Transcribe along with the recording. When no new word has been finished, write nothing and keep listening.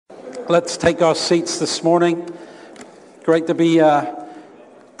Let's take our seats this morning. Great to be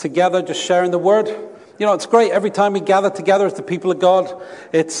together, just sharing the word. You know, it's great every time we gather together as the people of God.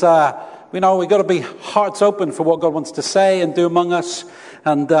 It's, we've got to be hearts open for what God wants to say and do among us.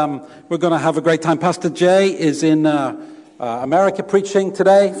 And we're going to have a great time. Pastor Jay is in America preaching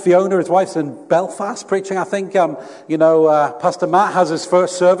today. Fiona, his wife's in Belfast preaching, I think. Pastor Matt has his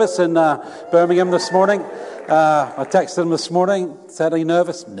first service in Birmingham this morning. I texted him this morning, said, are you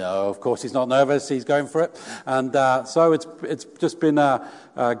nervous? No, of course he's not nervous. He's going for it. And so it's just been a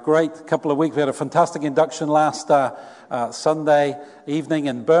great couple of weeks. We had a fantastic induction last Sunday evening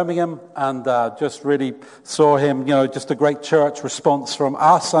in Birmingham, and just really saw him, just a great church response from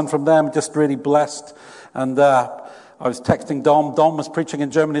us and from them, just really blessed. And I was texting Dom. Dom was preaching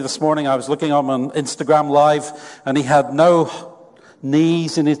in Germany this morning. I was looking on Instagram Live, and he had no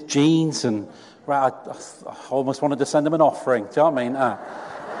knees in his jeans, and I almost wanted to send him an offering. Do you know what I mean?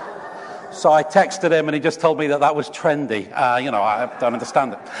 So I texted him, and he just told me that was trendy. I don't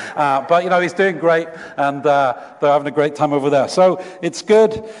understand it. But he's doing great, and they're having a great time over there. So it's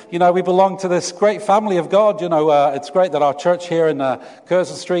good. We belong to this great family of God. It's great that our church here in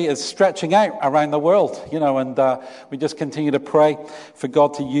Curzon Street is stretching out around the world, and we just continue to pray for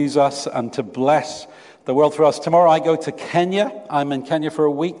God to use us and to bless the world for us. Tomorrow I go to Kenya. I'm in Kenya for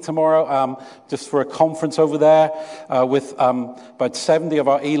a week tomorrow, just for a conference over there with about 70 of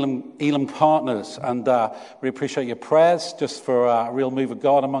our Elam partners. And we appreciate your prayers just for a real move of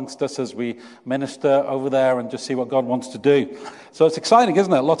God amongst us as we minister over there and just see what God wants to do. So it's exciting,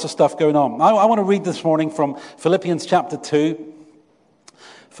 isn't it? Lots of stuff going on. I want to read this morning from Philippians chapter 2.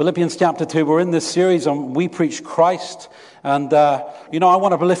 Philippians chapter 2, we're in this series on We Preach Christ. And, I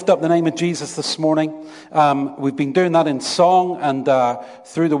want to lift up the name of Jesus this morning. We've been doing that in song and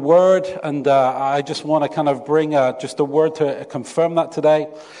through the word. And I just want to kind of bring just a word to confirm that today.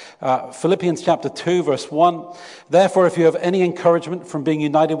 Philippians chapter 2, verse 1. Therefore, if you have any encouragement from being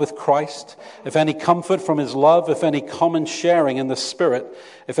united with Christ, if any comfort from his love, if any common sharing in the Spirit,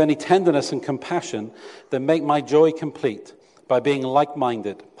 if any tenderness and compassion, then make my joy complete by being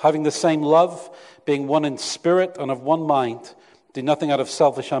like-minded, having the same love, being one in spirit and of one mind. Do nothing out of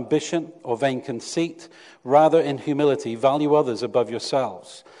selfish ambition or vain conceit. Rather, in humility, value others above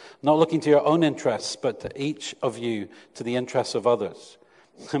yourselves, not looking to your own interests, but to each of you to the interests of others.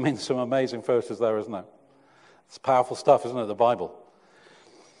 I mean, some amazing verses there, isn't it? It's powerful stuff, isn't it, the Bible?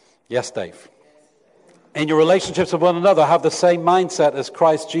 Yes, Dave. In your relationships with one another, have the same mindset as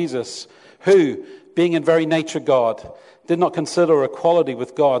Christ Jesus, who, being in very nature God, did not consider equality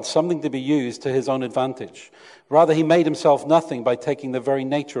with God something to be used to his own advantage. Rather, he made himself nothing by taking the very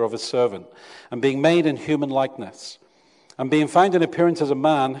nature of a servant, and being made in human likeness. And being found in appearance as a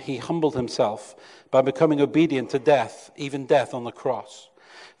man, he humbled himself by becoming obedient to death, even death on the cross.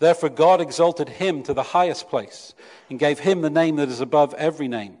 Therefore God exalted him to the highest place, and gave him the name that is above every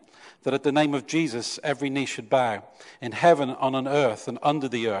name, that at the name of Jesus every knee should bow, in heaven, on earth, and under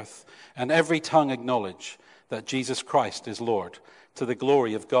the earth, and every tongue acknowledge that Jesus Christ is Lord, to the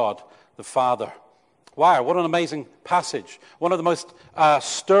glory of God the Father. Wow, what an amazing passage. One of the most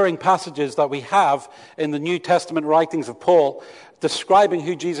stirring passages that we have in the New Testament writings of Paul, describing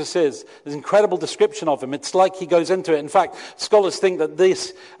who Jesus is. There's an incredible description of him. It's like he goes into it. In fact, scholars think that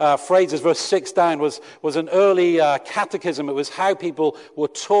this phrase, verse 6 down, was an early catechism. It was how people were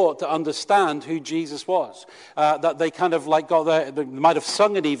taught to understand who Jesus was. That they kind of like got there, they might have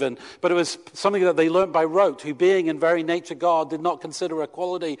sung it even, but it was something that they learnt by rote, who being in very nature God did not consider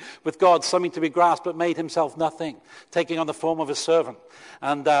equality with God something to be grasped, but made himself nothing, taking on the form of a servant.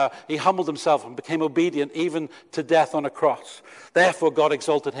 And he humbled himself and became obedient even to death on a cross. Therefore God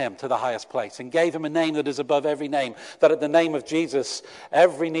exalted him to the highest place and gave him a name that is above every name, that at the name of Jesus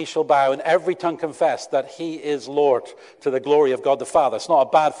every knee shall bow and every tongue confess that he is Lord, to the glory of God the Father. It's not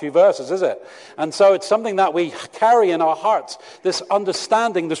a bad few verses, is it? And so it's something that we carry in our hearts, this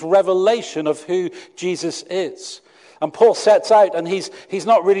understanding, this revelation of who Jesus is. And Paul sets out, and he's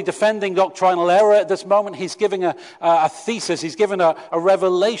not really defending doctrinal error at this moment. He's giving a thesis. He's given a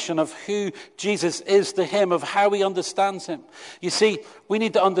revelation of who Jesus is to him, of how he understands him. You see, we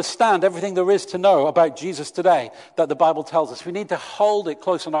need to understand everything there is to know about Jesus today that the Bible tells us. We need to hold it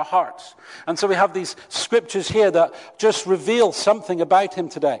close in our hearts. And so we have these scriptures here that just reveal something about him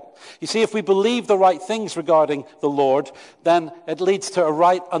today. You see, if we believe the right things regarding the Lord, then it leads to a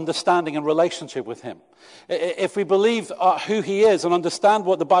right understanding and relationship with him. If we believe who he is and understand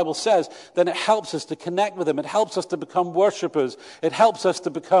what the Bible says, then it helps us to connect with him. It helps us to become worshipers. It helps us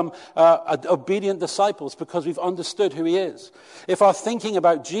to become obedient disciples because we've understood who he is. If our thinking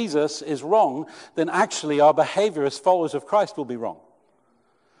about Jesus is wrong, then actually our behavior as followers of Christ will be wrong.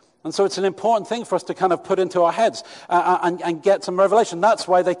 And so it's an important thing for us to kind of put into our heads and get some revelation. That's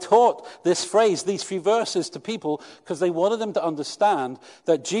why they taught this phrase, these few verses to people, because they wanted them to understand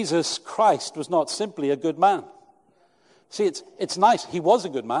that Jesus Christ was not simply a good man. See, it's nice. He was a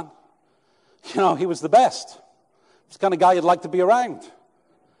good man. You know, he was the best. He's the kind of guy you'd like to be around,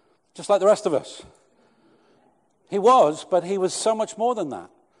 just like the rest of us. He was, but he was so much more than that.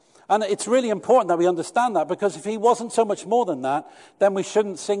 And it's really important that we understand that, because if he wasn't so much more than that, then we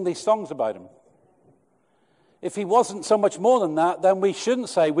shouldn't sing these songs about him. If he wasn't so much more than that, then we shouldn't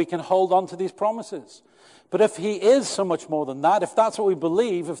say we can hold on to these promises. But if he is so much more than that, if that's what we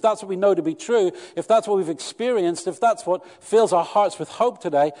believe, if that's what we know to be true, if that's what we've experienced, if that's what fills our hearts with hope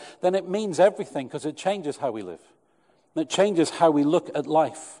today, then it means everything, because it changes how we live. And it changes how we look at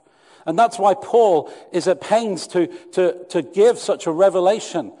life. And that's why Paul is at pains to give such a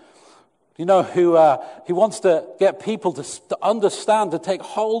revelation. You know, he wants to get people to understand, to take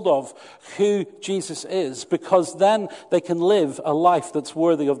hold of who Jesus is, because then they can live a life that's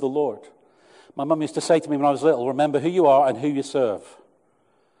worthy of the Lord. My mum used to say to me when I was little, remember who you are and who you serve.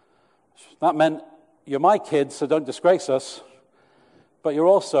 That meant, you're my kid, so don't disgrace us, but you're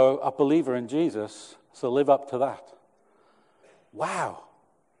also a believer in Jesus, so live up to that. Wow.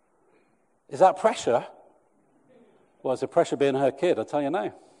 Is that pressure? Well, it's a pressure being her kid, I'll tell you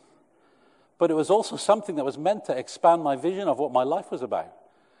now. But it was also something that was meant to expand my vision of what my life was about.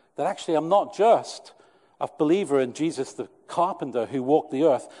 That actually I'm not just a believer in Jesus, the carpenter who walked the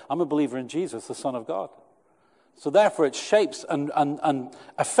earth. I'm a believer in Jesus, the Son of God. So therefore it shapes and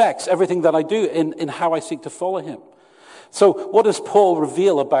affects everything that I do in how I seek to follow him. So what does Paul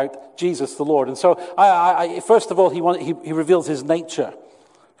reveal about Jesus the Lord? And so first of all, he reveals his nature,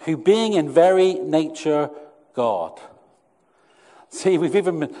 who being in very nature God. See, we've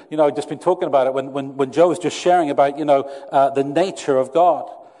even just been talking about it when Joe was just sharing about the nature of God.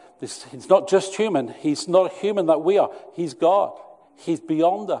 He's not just human. He's not human that we are. He's God. He's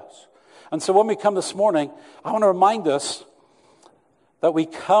beyond us. And so when we come this morning, I want to remind us that we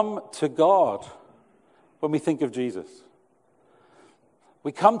come to God when we think of Jesus.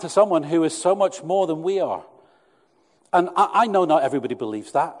 We come to someone who is so much more than we are. And I know not everybody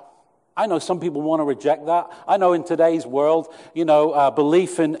believes that. I know some people want to reject that. I know in today's world,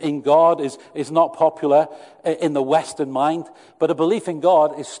 belief in God is not popular in the Western mind. But a belief in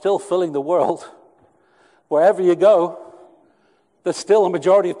God is still filling the world. Wherever you go, there's still a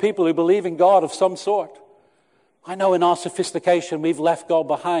majority of people who believe in God of some sort. I know in our sophistication we've left God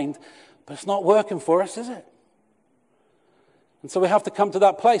behind, but it's not working for us, is it? And so we have to come to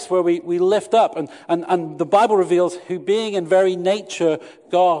that place where we lift up. And the Bible reveals who being in very nature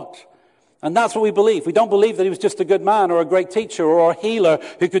God. And that's what we believe. We don't believe that he was just a good man or a great teacher or a healer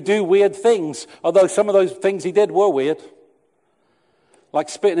who could do weird things, although some of those things he did were weird. Like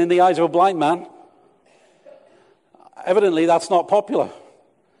spitting in the eyes of a blind man. Evidently, that's not popular.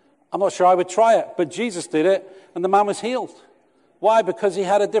 I'm not sure I would try it, but Jesus did it, and the man was healed. Why? Because he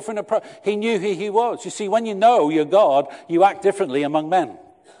had a different approach. He knew who he was. You see, when you know you're God, you act differently among men.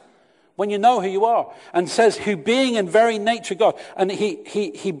 When you know who you are. And says, who being in very nature God. And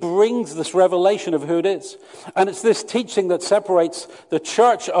he brings this revelation of who it is. And it's this teaching that separates the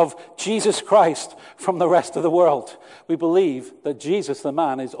church of Jesus Christ from the rest of the world. We believe that Jesus, the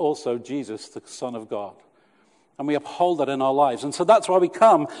man, is also Jesus, the Son of God. And we uphold that in our lives. And so that's why we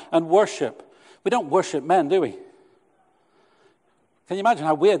come and worship. We don't worship men, do we? Can you imagine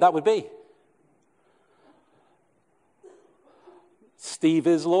how weird that would be? Steve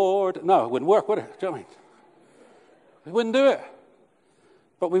is Lord. No, it wouldn't work, would it? Do you know what I mean? We wouldn't do it.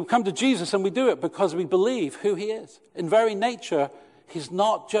 But we come to Jesus and we do it because we believe who he is. In very nature, he's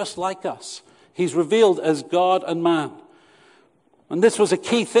not just like us. He's revealed as God and man. And this was a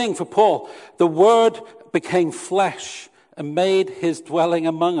key thing for Paul. The Word became flesh and made his dwelling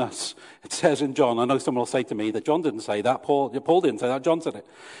among us. It says in John, I know someone will say to me that John didn't say that, Paul didn't say that, John said it.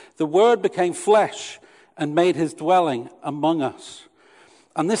 The Word became flesh and made his dwelling among us.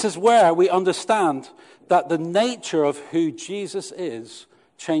 And this is where we understand that the nature of who Jesus is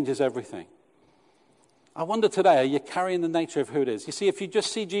changes everything. I wonder today, are you carrying the nature of who it is? You see, if you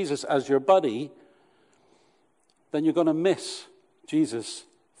just see Jesus as your buddy, then you're going to miss Jesus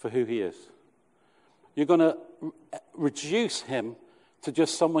for who he is. You're going to reduce him to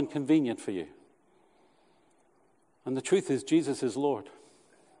just someone convenient for you. And the truth is, Jesus is Lord.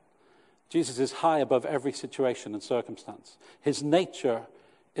 Jesus is high above every situation and circumstance. His nature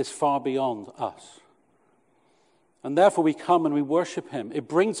is far beyond us. And therefore we come and we worship him. It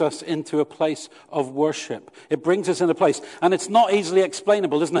brings us into a place of worship. It brings us in a place. And it's not easily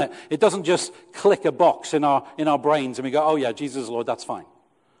explainable, isn't it? It doesn't just click a box in our brains and we go, oh yeah, Jesus is Lord, that's fine.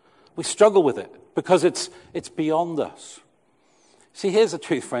 We struggle with it because it's beyond us. See, here's the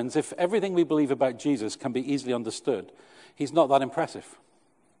truth, friends. If everything we believe about Jesus can be easily understood, he's not that impressive.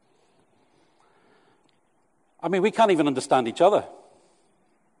 I mean, we can't even understand each other.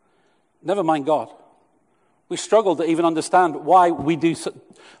 Never mind God. We struggle to even understand why we do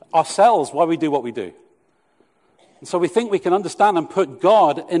ourselves, why we do what we do. And so we think we can understand and put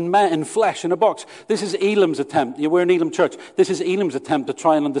God in flesh in a box. This is Elam's attempt. We're in Elam Church. This is Elam's attempt to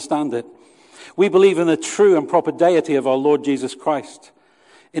try and understand it. We believe in the true and proper deity of our Lord Jesus Christ,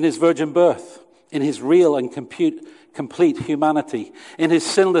 in his virgin birth, in his real and complete humanity, in his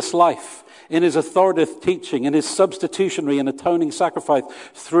sinless life, in his authoritative teaching, in his substitutionary and atoning sacrifice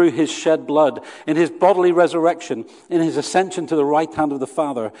through his shed blood, in his bodily resurrection, in his ascension to the right hand of the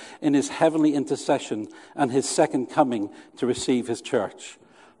Father, in his heavenly intercession, and his second coming to receive his church.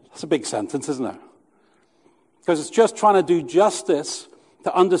 That's a big sentence, isn't it? Because it's just trying to do justice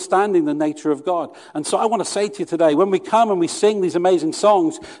to understanding the nature of God. And so I want to say to you today, when we come and we sing these amazing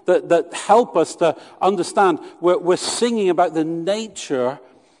songs that help us to understand, we're singing about the nature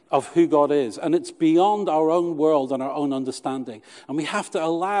of who God is. And it's beyond our own world and our own understanding. And we have to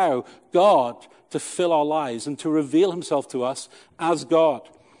allow God to fill our lives and to reveal himself to us as God.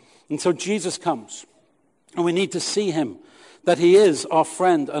 And so Jesus comes. And we need to see him, that he is our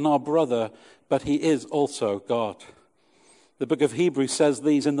friend and our brother, but he is also God. The book of Hebrews says in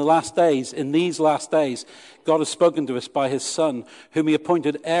these last days, God has spoken to us by his Son, whom he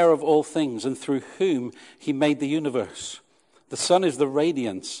appointed heir of all things, and through whom he made the universe. The Son is the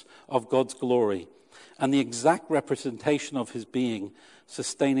radiance of God's glory and the exact representation of his being,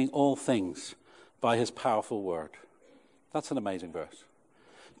 sustaining all things by his powerful word. That's an amazing verse.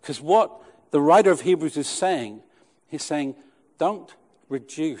 Because what the writer of Hebrews is saying, he's saying, don't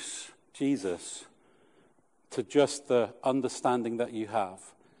reduce Jesus to just the understanding that you have.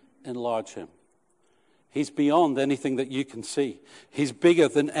 Enlarge him. He's beyond anything that you can see. He's bigger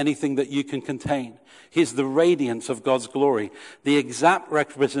than anything that you can contain. He's the radiance of God's glory, the exact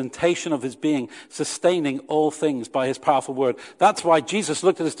representation of his being, sustaining all things by his powerful word. That's why Jesus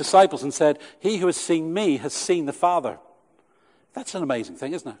looked at his disciples and said, he who has seen me has seen the Father. That's an amazing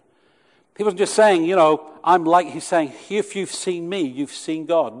thing, isn't it? He wasn't just saying, he's saying, if you've seen me, you've seen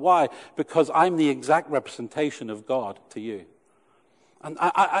God. Why? Because I'm the exact representation of God to you. And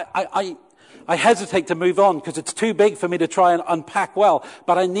I hesitate to move on because it's too big for me to try and unpack well.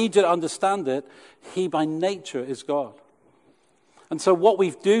 But I need you to understand it. He by nature is God. And so what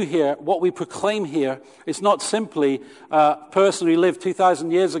we do here, what we proclaim here, is not simply a person who lived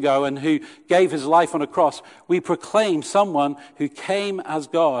 2,000 years ago and who gave his life on a cross. We proclaim someone who came as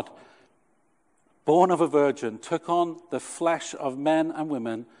God, born of a virgin, took on the flesh of men and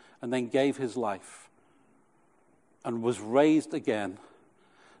women, and then gave his life and was raised again.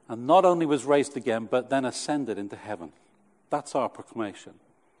 And not only was raised again, but then ascended into heaven. That's our proclamation.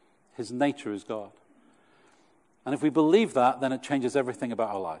 His nature is God. And if we believe that, then it changes everything about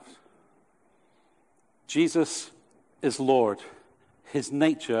our lives. Jesus is Lord. His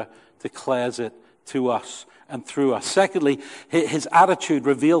nature declares it to us and through us. Secondly, his attitude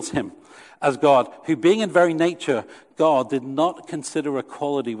reveals him as God, who being in very nature God, did not consider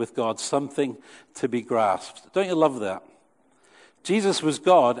equality with God something to be grasped. Don't you love that? Jesus was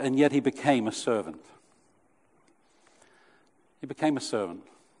God, and yet he became a servant. He became a servant.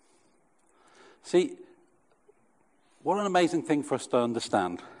 See, what an amazing thing for us to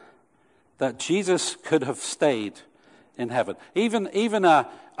understand, that Jesus could have stayed in heaven. Even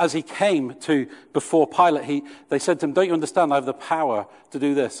as he came to before Pilate, they said to him, don't you understand I have the power to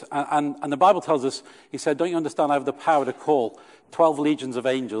do this? And the Bible tells us, he said, don't you understand I have the power to call 12 legions of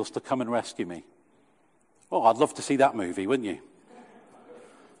angels to come and rescue me? Oh, I'd love to see that movie, wouldn't you?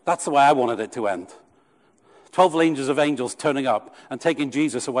 That's the way I wanted it to end. 12 legions of angels turning up and taking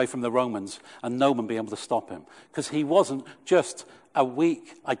Jesus away from the Romans and no one being able to stop him. Because he wasn't just a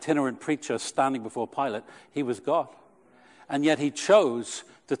weak itinerant preacher standing before Pilate. He was God. And yet he chose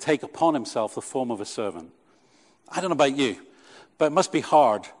to take upon himself the form of a servant. I don't know about you, but it must be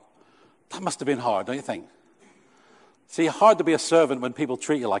hard. That must have been hard, don't you think? See, hard to be a servant when people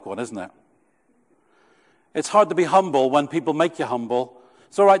treat you like one, isn't it? It's hard to be humble when people make you humble.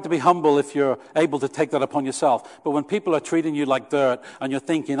 It's all right to be humble if you're able to take that upon yourself. But when people are treating you like dirt and you're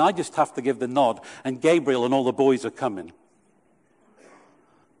thinking, I just have to give the nod, and Gabriel and all the boys are coming.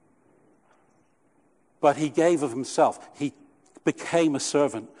 But he gave of himself. He became a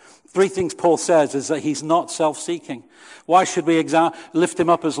servant. 3 things Paul says is that he's not self-seeking. Why should we lift him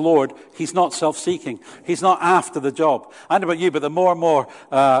up as Lord? He's not self-seeking. He's not after the job. I don't know about you, but the more and more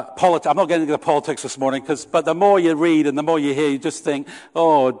I'm not getting into politics this morning, but the more you read and the more you hear, you just think,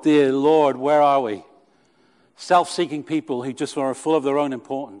 oh dear Lord, where are we? Self-seeking people who just are full of their own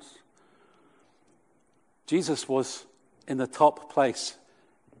importance. Jesus was in the top place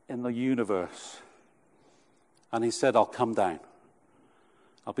in the universe. And he said, I'll come down.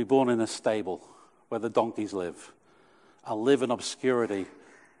 I'll be born in a stable where the donkeys live. I'll live in obscurity,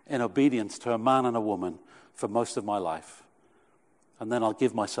 in obedience to a man and a woman for most of my life. And then I'll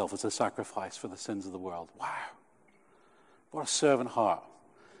give myself as a sacrifice for the sins of the world. Wow. What a servant heart.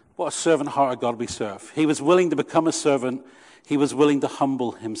 What a servant heart of God we serve. He was willing to become a servant. He was willing to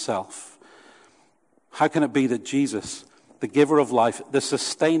humble himself. How can it be that Jesus, the giver of life, the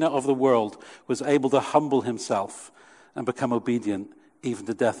sustainer of the world, was able to humble himself and become obedient even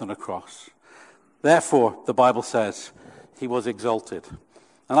to death on a cross? Therefore, the Bible says, he was exalted.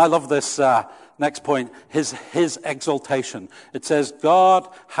 And I love this next point, his exaltation. It says, God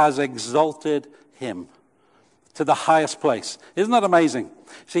has exalted him to the highest place. Isn't that amazing?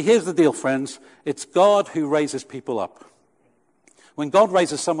 See, here's the deal, friends. It's God who raises people up. When God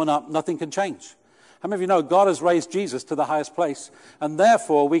raises someone up, nothing can change. How many of you know God has raised Jesus to the highest place? And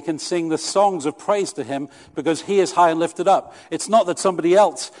therefore, we can sing the songs of praise to him because he is high and lifted up. It's not that somebody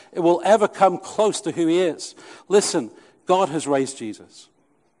else will ever come close to who he is. Listen, God has raised Jesus.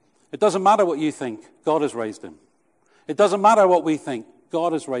 It doesn't matter what you think, God has raised him. It doesn't matter what we think,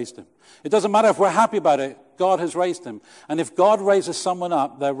 God has raised him. It doesn't matter if we're happy about it, God has raised him. And if God raises someone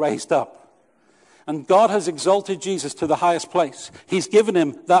up, they're raised up. And God has exalted Jesus to the highest place. He's given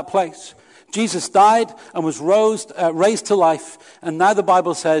him that place. Jesus died and was raised to life, and now the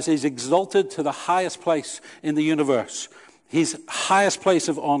Bible says he's exalted to the highest place in the universe. His highest place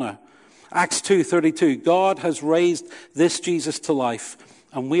of honor. Acts 2:32, God has raised this Jesus to life,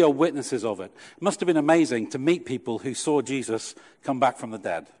 and we are witnesses of it. It must have been amazing to meet people who saw Jesus come back from the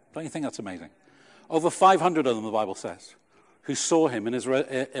dead. Don't you think that's amazing? Over 500 of them, the Bible says, who saw him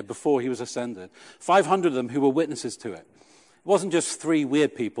before he was ascended. 500 of them who were witnesses to it. It wasn't just 3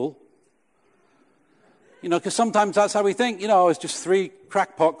 weird people. You know, because sometimes that's how we think. You know, it's just 3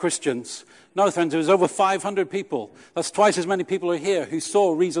 crackpot Christians. No, friends, it was over 500 people. That's twice as many people are here who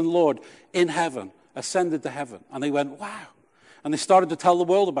saw risen Lord in heaven, ascended to heaven. And they went, wow. And they started to tell the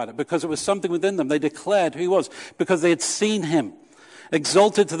world about it because it was something within them. They declared who he was because they had seen him.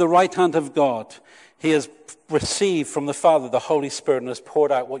 Exalted to the right hand of God, he has received from the Father the Holy Spirit and has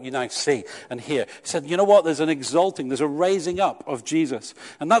poured out what you now see and hear. He said, you know what? There's an exalting, there's a raising up of Jesus.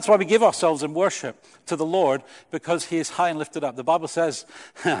 And that's why we give ourselves in worship to the Lord, because he is high and lifted up. The Bible says,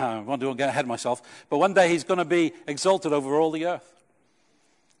 I won't get ahead of myself, but one day he's going to be exalted over all the earth.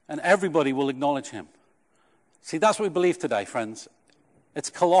 And everybody will acknowledge him. See, that's what we believe today, friends. It's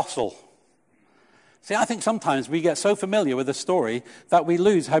colossal. See, I think sometimes we get so familiar with the story that we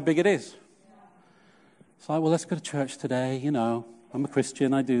lose how big it is. It's like, well, let's go to church today. You know, I'm a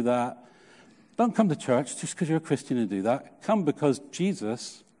Christian, I do that. Don't come to church just because you're a Christian and do that. Come because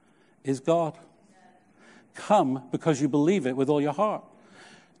Jesus is God. Come because you believe it with all your heart.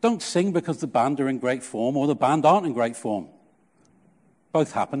 Don't sing because the band are in great form or the band aren't in great form.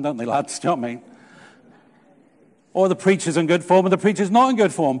 Both happen, don't they, lads? Do you know what I mean? Or the preacher's in good form and the preacher's not in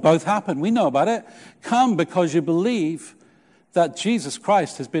good form. Both happen. We know about it. Come because you believe that Jesus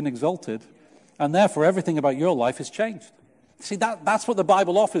Christ has been exalted, and therefore everything about your life has changed. See, that's what the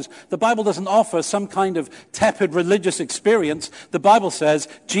Bible offers. The Bible doesn't offer some kind of tepid religious experience. The Bible says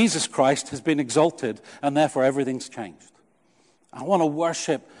Jesus Christ has been exalted, and therefore everything's changed. I want to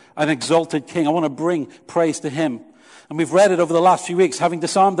worship an exalted King. I want to bring praise to him. And we've read it over the last few weeks. Having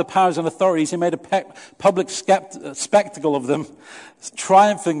disarmed the powers and authorities, he made a public spectacle of them,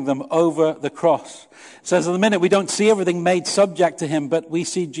 triumphing them over the cross. It says in a minute, we don't see everything made subject to him, but we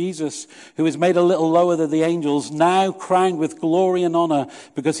see Jesus, who is made a little lower than the angels, now crowned with glory and honor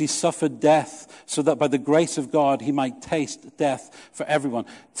because he suffered death, so that by the grace of God he might taste death for everyone.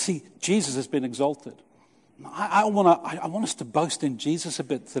 See, Jesus has been exalted. I want us to boast in Jesus a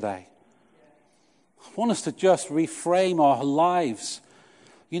bit today. I want us to just reframe our lives.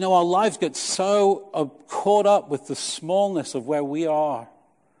 You know, our lives get so caught up with the smallness of where we are,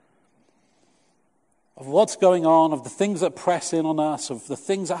 of what's going on, of the things that press in on us, of the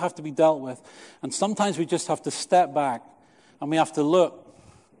things that have to be dealt with. And sometimes we just have to step back and we have to look.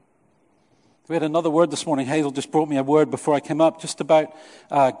 We had another word this morning. Hazel just brought me a word before I came up, just about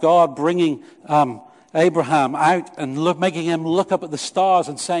God bringing Abraham out and making him look up at the stars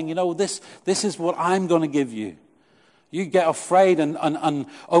and saying, you know, this is what I'm going to give you. You get afraid and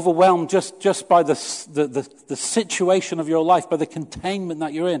overwhelmed just by the situation of your life, by the containment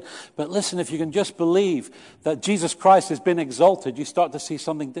that you're in. But listen, if you can just believe that Jesus Christ has been exalted, you start to see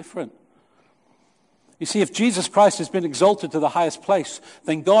something different. You see, if Jesus Christ has been exalted to the highest place,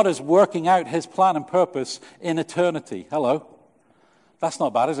 then God is working out his plan and purpose in eternity. Hello? That's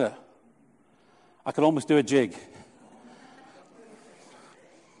not bad, is it? I could almost do a jig.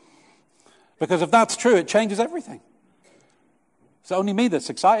 Because if that's true, it changes everything. It's only me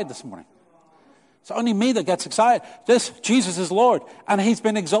that's excited this morning. It's only me that gets excited. Jesus is Lord, and he's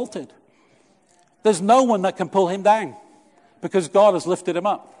been exalted. There's no one that can pull him down because God has lifted him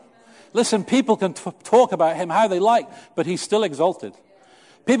up. Listen, people can talk about him how they like, but he's still exalted.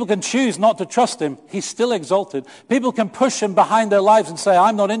 People can choose not to trust him. He's still exalted. People can push him behind their lives and say,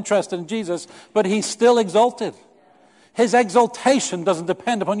 I'm not interested in Jesus, but he's still exalted. His exaltation doesn't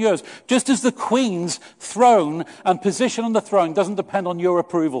depend upon yours. Just as the Queen's throne and position on the throne doesn't depend on your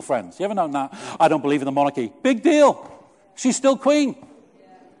approval, friends. You ever known that? I don't believe in the monarchy. Big deal. She's still Queen.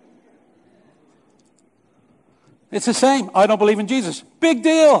 It's the same. I don't believe in Jesus. Big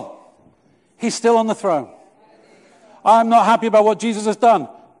deal. He's still on the throne. I'm not happy about what Jesus has done.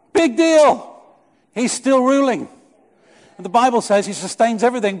 Big deal. He's still ruling. And the Bible says he sustains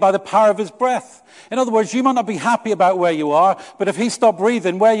everything by the power of his breath. In other words, you might not be happy about where you are, but if he stopped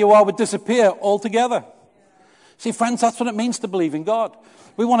breathing, where you are would disappear altogether. See, friends, that's what it means to believe in God.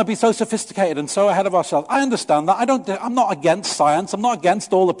 We want to be so sophisticated and so ahead of ourselves. I understand that. I'm not against science. I'm not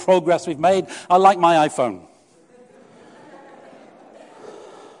against all the progress we've made. I like my iPhone.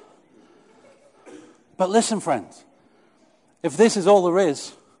 But listen, friends, if this is all there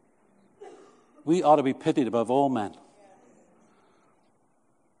is, we ought to be pitied above all men.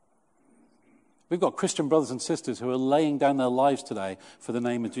 We've got Christian brothers and sisters who are laying down their lives today for the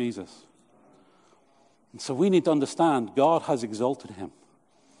name of Jesus. And so we need to understand God has exalted him.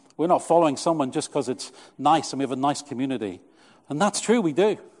 We're not following someone just because it's nice and we have a nice community. And that's true, we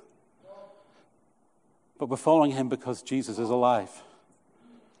do. But we're following him because Jesus is alive.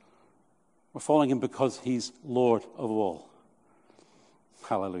 We're following him because he's Lord of all.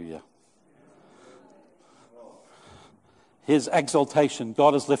 Hallelujah. His exaltation,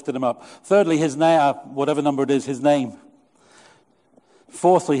 God has lifted him up. Thirdly, his name, whatever number it is, his name.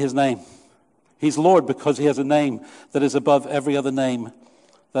 Fourthly, his name. He's Lord because he has a name that is above every other name,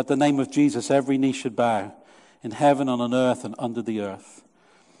 that the name of Jesus every knee should bow, in heaven and on earth and under the earth.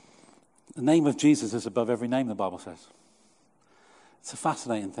 The name of Jesus is above every name, the Bible says. It's a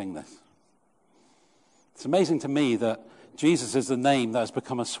fascinating thing, this. It's amazing to me that Jesus is the name that has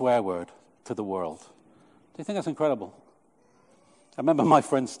become a swear word to the world. Do you think that's incredible? I remember my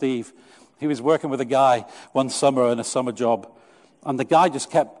friend Steve. He was working with a guy one summer in a summer job, and the guy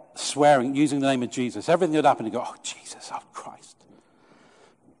just kept swearing, using the name of Jesus. Everything that happened, he'd go, oh, Jesus, oh, Christ.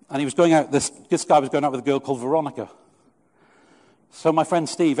 And he was going out, this guy was going out with a girl called Veronica. So my friend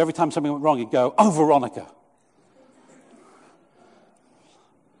Steve, every time something went wrong, he'd go, oh, Veronica.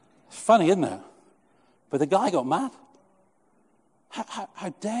 It's funny, isn't it? But the guy got mad.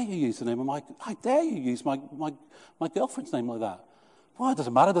 How dare you use the name of how dare you use my girlfriend's name like that? Well, it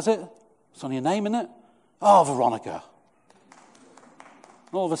doesn't matter, does it? It's only a name, isn't it? Oh, Veronica.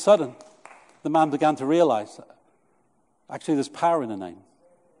 And all of a sudden, the man began to realize that actually there's power in the name.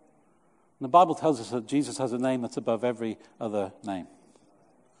 And the Bible tells us that Jesus has a name that's above every other name.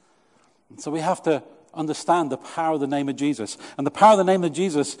 And so we have to understand the power of the name of Jesus. And the power of the name of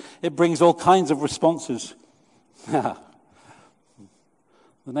Jesus, it brings all kinds of responses. The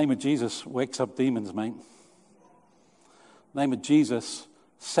name of Jesus wakes up demons, mate. The name of Jesus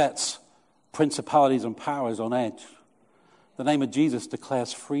sets principalities and powers on edge. The name of Jesus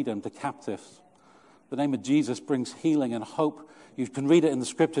declares freedom to captives. The name of Jesus brings healing and hope. You can read it in the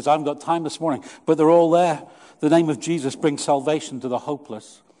scriptures. I haven't got time this morning, but they're all there. The name of Jesus brings salvation to the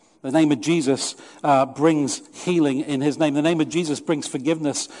hopeless. The name of Jesus brings healing in his name. The name of Jesus brings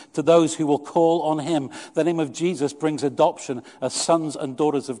forgiveness to those who will call on him. The name of Jesus brings adoption as sons and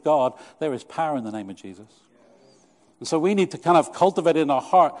daughters of God. There is power in the name of Jesus. And so we need to kind of cultivate in our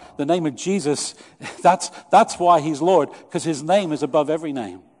heart the name of Jesus. That's why he's Lord, because his name is above every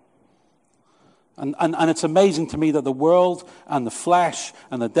name. And it's amazing to me that the world and the flesh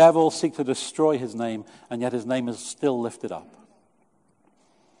and the devil seek to destroy his name, and yet his name is still lifted up.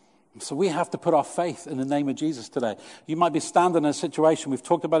 So we have to put our faith in the name of Jesus today. You might be standing in a situation, we've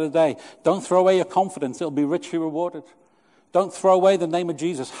talked about it today. Don't throw away your confidence. It'll be richly rewarded. Don't throw away the name of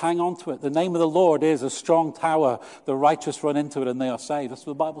Jesus. Hang on to it. The name of the Lord is a strong tower. The righteous run into it and they are saved. That's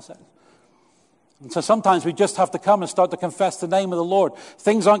what the Bible says. And so sometimes we just have to come and start to confess the name of the Lord.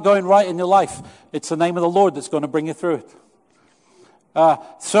 Things aren't going right in your life. It's the name of the Lord that's going to bring you through it.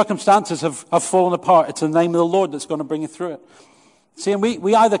 Circumstances have fallen apart. It's the name of the Lord that's going to bring you through it. See, and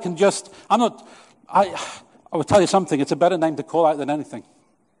we either can just, I will tell you something, it's a better name to call out than anything.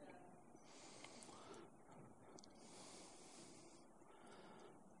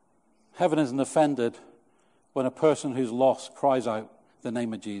 Heaven isn't offended when a person who's lost cries out the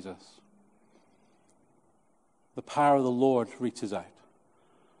name of Jesus. The power of the Lord reaches out.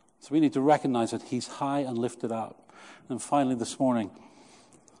 So we need to recognize that he's high and lifted up. And finally this morning,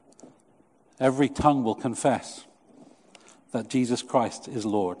 every tongue will confess that Jesus Christ is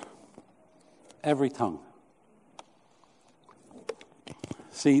Lord. Every tongue.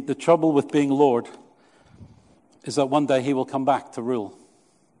 See, the trouble with being Lord is that one day he will come back to rule.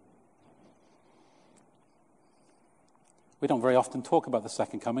 We don't very often talk about the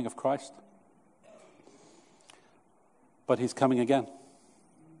second coming of Christ. But he's coming again.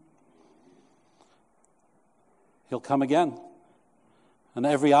 He'll come again. And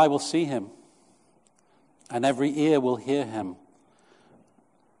every eye will see him. And every ear will hear him.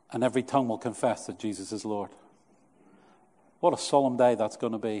 And every tongue will confess that Jesus is Lord. What a solemn day that's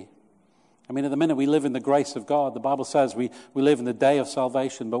going to be. I mean, at the minute we live in the grace of God. The Bible says we live in the day of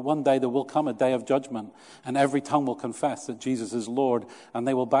salvation. But one day there will come a day of judgment. And every tongue will confess that Jesus is Lord. And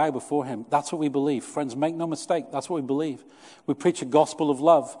they will bow before him. That's what we believe. Friends, make no mistake. That's what we believe. We preach a gospel of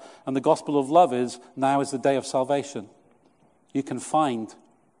love. And the gospel of love is, now is the day of salvation. You can find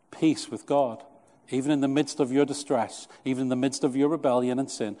peace with God. Even in the midst of your distress, even in the midst of your rebellion and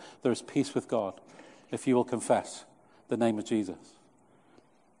sin, there is peace with God if you will confess the name of Jesus.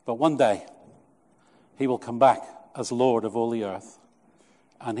 But one day, he will come back as Lord of all the earth,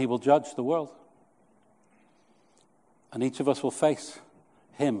 and he will judge the world. And each of us will face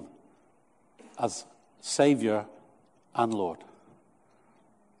him as Savior and Lord.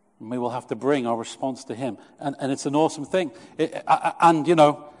 And we will have to bring our response to him. And it's an awesome thing.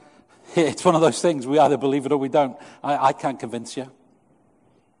 It's one of those things, we either believe it or we don't. I can't convince you.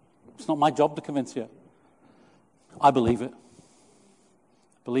 It's not my job to convince you. I believe it.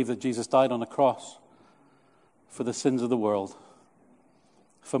 I believe that Jesus died on a cross for the sins of the world,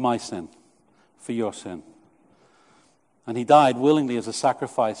 for my sin, for your sin. And he died willingly as a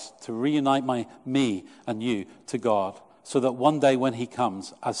sacrifice to reunite me and you to God, so that one day when he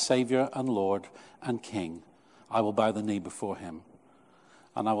comes as Savior and Lord and King, I will bow the knee before him.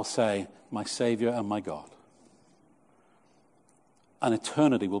 And I will say, my Savior and my God. And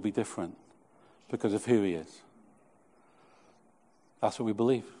eternity will be different because of who he is. That's what we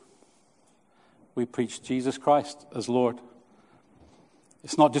believe. We preach Jesus Christ as Lord.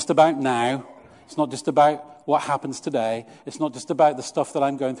 It's not just about now. It's not just about what happens today. It's not just about the stuff that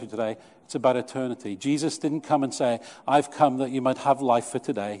I'm going through today. It's about eternity. Jesus didn't come and say, I've come that you might have life for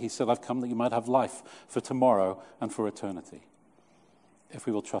today. He said, I've come that you might have life for tomorrow and for eternity, if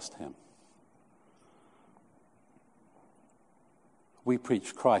we will trust him. We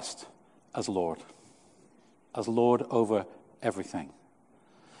preach Christ as Lord over everything.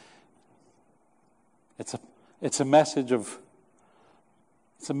 It's a message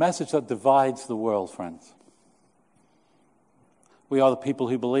that divides the world, friends. We are the people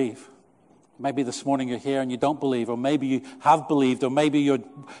who believe. Maybe this morning you're here and you don't believe, or maybe you have believed, or maybe you're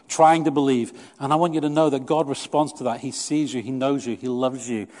trying to believe. And I want you to know that God responds to that. He sees you, he knows you, he loves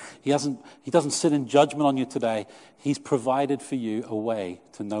you. He doesn't sit in judgment on you today. He's provided for you a way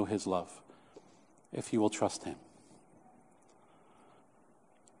to know his love, if you will trust him.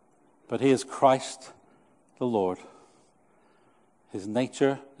 But he is Christ the Lord. His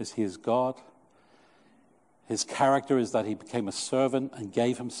nature is he is God. His character is that he became a servant and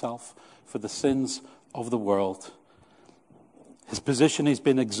gave himself for the sins of the world. His position, he's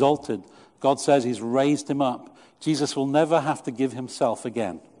been exalted. God says he's raised him up. Jesus will never have to give himself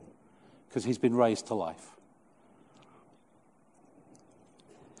again because he's been raised to life.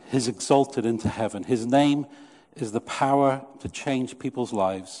 He's exalted into heaven. His name is the power to change people's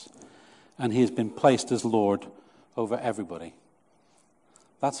lives, and he has been placed as Lord over everybody.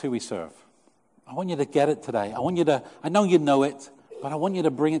 That's who we serve. I want you to get it today. I know you know it, but I want you to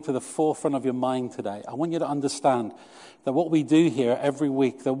bring it to the forefront of your mind today. I want you to understand that what we do here every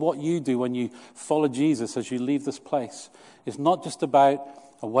week, that what you do when you follow Jesus as you leave this place, is not just about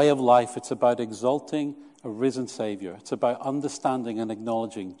a way of life. It's about exalting a risen Savior. It's about understanding and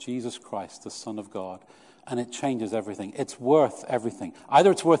acknowledging Jesus Christ, the Son of God. And it changes everything. It's worth everything. Either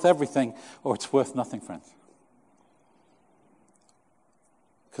it's worth everything or it's worth nothing, friends.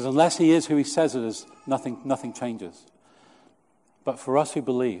 Because unless he is who he says it is, nothing changes. But for us who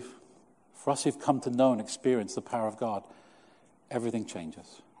believe, For us who've come to know and experience the power of God, everything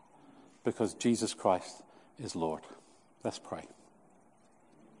changes because Jesus Christ is Lord. Let's pray.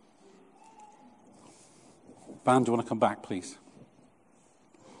 Band, do you want to come back, please?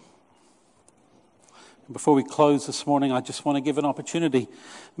 Before we close this morning, I just want to give an opportunity,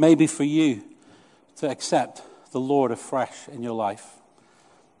 maybe for you, to accept the Lord afresh in your life.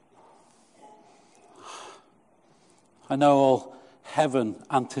 I know all heaven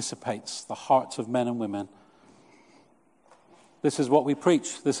anticipates the hearts of men and women. This is what we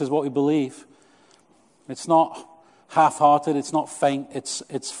preach. This is what we believe. It's not half-hearted. It's not faint.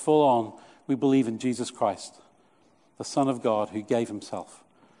 It's full on. We believe in Jesus Christ, the Son of God who gave himself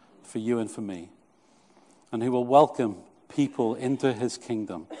for you and for me, and who will welcome people into his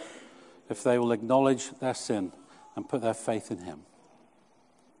kingdom if they will acknowledge their sin and put their faith in him.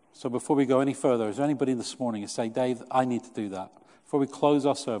 So before we go any further, is there anybody this morning who say, Dave, I need to do that? Before we close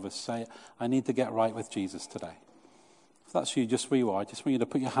our service, say, I need to get right with Jesus today. If that's you, just where you are, I just want you to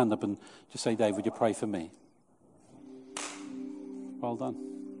put your hand up and just say, Dave, would you pray for me? Well done.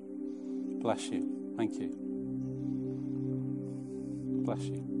 Bless you. Thank you. Bless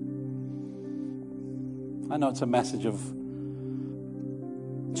you. I know it's a message of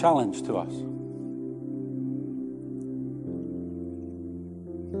challenge to us.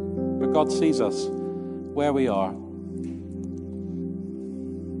 But God sees us where we are.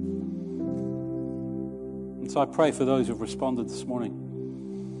 And so I pray for those who've responded this morning.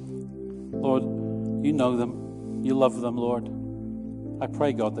 Lord, you know them. You love them, Lord. I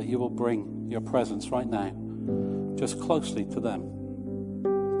pray, God, that you will bring your presence right now just closely to them.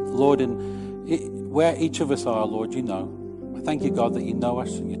 Lord, where each of us are, Lord, you know. I thank you, God, that you know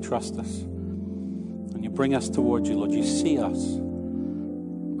us and you trust us. And you bring us towards you, Lord. You see us.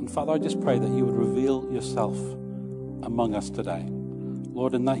 And Father, I just pray that you would reveal yourself among us today.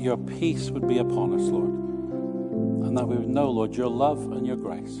 Lord, and that your peace would be upon us, Lord. And that we would know, Lord, your love and your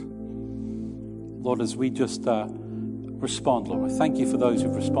grace. Lord, as we just respond, Lord, I thank you for those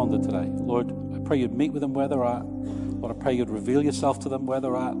who've responded today. Lord, I pray you'd meet with them where they're at. Lord, I pray you'd reveal yourself to them where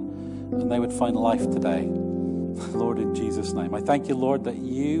they're at. And they would find life today. Lord, in Jesus' name. I thank you, Lord, that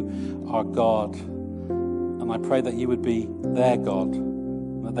you are God. And I pray that you would be their God.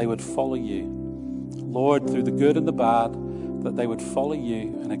 That they would follow you. Lord, through the good and the bad, that they would follow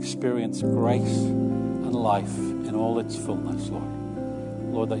you and experience grace and life in all its fullness, Lord.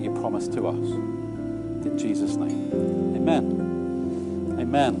 Lord, that you promised to us. In Jesus' name. Amen.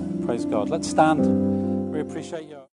 Amen. Praise God. Let's stand. We appreciate you.